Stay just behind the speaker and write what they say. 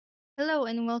Hello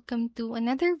and welcome to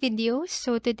another video.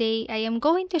 So today I am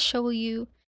going to show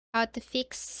you how to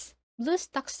fix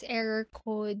BlueStacks Error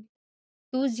Code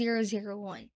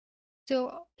 2001.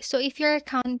 So if you're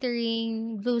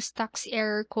encountering BlueStacks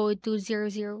Error Code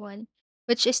 2001,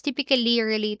 which is typically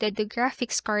related to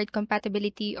graphics card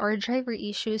compatibility or driver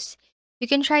issues, you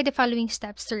can try the following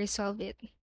steps to resolve it.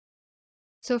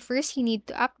 So first, you need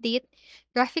to update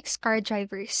graphics card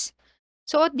drivers.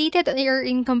 So outdated or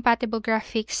incompatible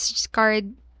graphics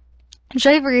card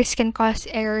drivers can cause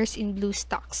errors in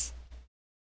BlueStacks.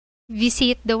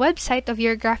 Visit the website of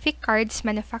your graphic cards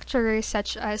manufacturer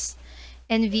such as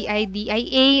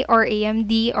NVIDIA or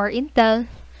AMD or Intel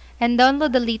and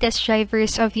download the latest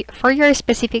drivers for your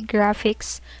specific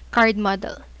graphics card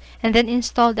model. And then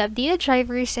install the updated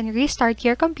drivers and restart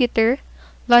your computer.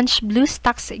 Launch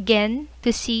BlueStacks again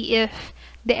to see if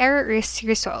the error is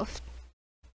resolved.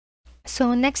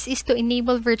 So next is to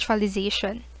enable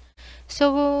virtualization.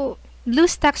 So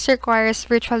BlueStacks requires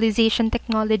virtualization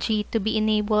technology to be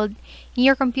enabled in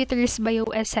your computer's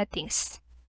BIOS settings.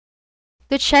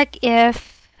 To check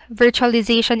if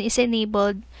virtualization is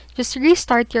enabled, just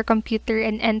restart your computer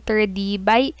and enter the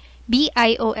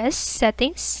BIOS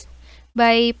settings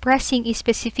by pressing a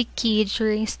specific key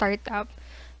during startup.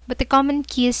 But the common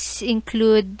keys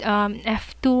include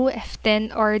F2,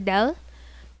 F10, or Del.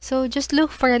 So just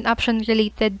look for an option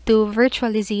related to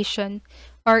virtualization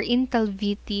or Intel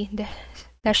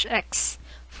VT-X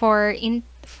for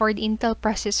the Intel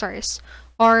processors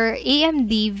or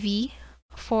AMD V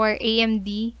for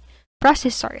AMD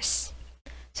processors.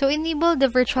 So enable the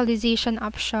virtualization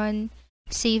option,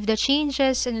 save the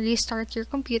changes, and restart your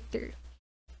computer.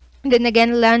 Then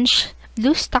again, launch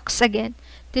BlueStacks again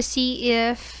to see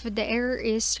if the error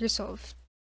is resolved.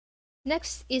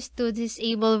 Next is to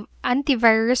disable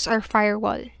antivirus or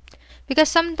firewall. Because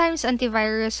sometimes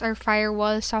antivirus or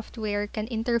firewall software can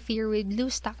interfere with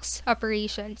BlueStacks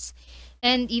operations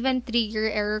and even trigger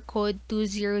error code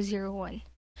 2001.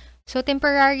 So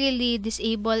temporarily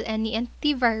disable any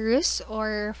antivirus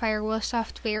or firewall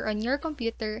software on your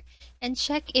computer and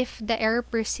check if the error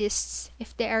persists.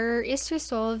 If the error is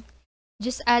resolved,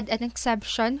 just add an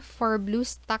exception for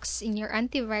BlueStacks in your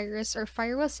antivirus or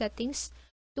firewall settings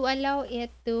to allow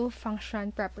it to function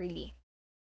properly.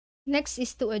 Next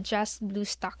is to adjust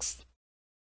BlueStacks.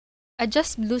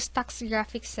 Adjust BlueStacks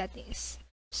graphics settings.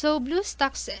 So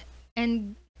BlueStacks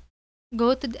and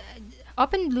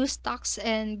open BlueStacks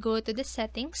and go to the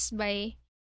settings by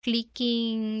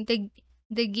clicking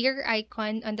the gear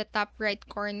icon on the top right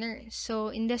corner. So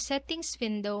in the settings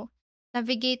window,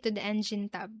 navigate to the engine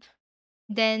tab.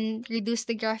 Then reduce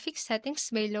the graphics settings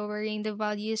by lowering the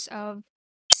values of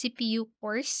CPU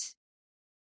cores,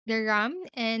 the RAM,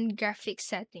 and graphics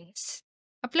settings.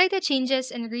 Apply the changes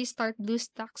and restart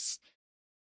BlueStacks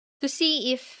to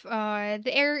see if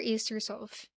the error is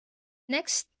resolved.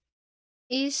 Next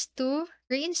is to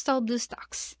reinstall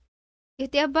BlueStacks. If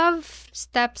the above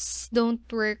steps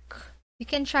don't work, you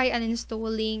can try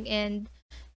uninstalling and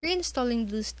reinstalling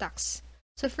BlueStacks.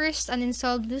 So first,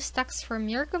 uninstall BlueStacks from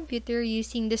your computer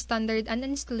using the standard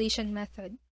uninstallation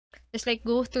method. Just like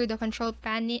go through the control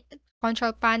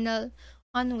panel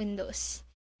on Windows.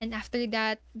 And after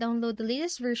that, download the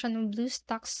latest version of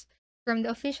BlueStacks from the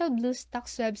official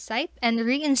BlueStacks website and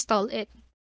reinstall it.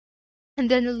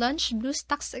 And then launch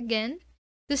BlueStacks again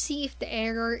to see if the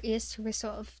error is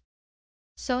resolved.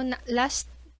 So last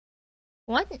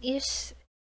one is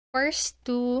first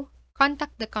to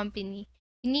contact the company.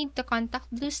 You need to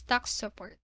contact BlueStacks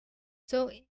support.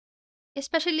 So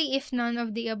especially if none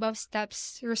of the above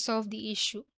steps resolve the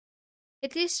issue,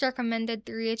 it is recommended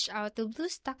to reach out to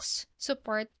BlueStacks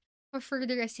support for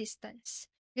further assistance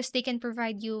because they can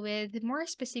provide you with more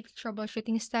specific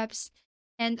troubleshooting steps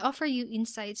and offer you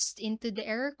insights into the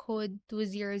error code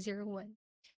 2001.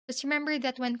 Just remember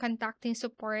that when contacting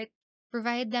support,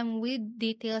 provide them with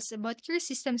details about your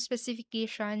system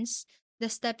specifications, the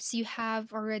steps you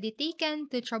have already taken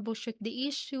to troubleshoot the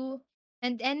issue,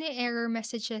 and any error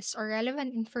messages or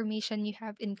relevant information you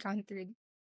have encountered.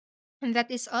 And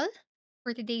that is all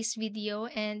for today's video,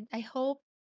 and I hope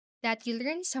that you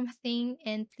learned something,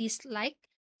 and please like,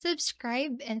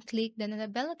 subscribe, and click the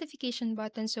bell notification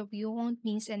button so you won't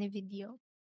miss any video.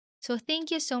 So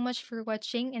thank you so much for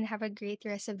watching and have a great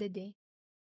rest of the day.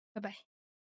 Bye-bye.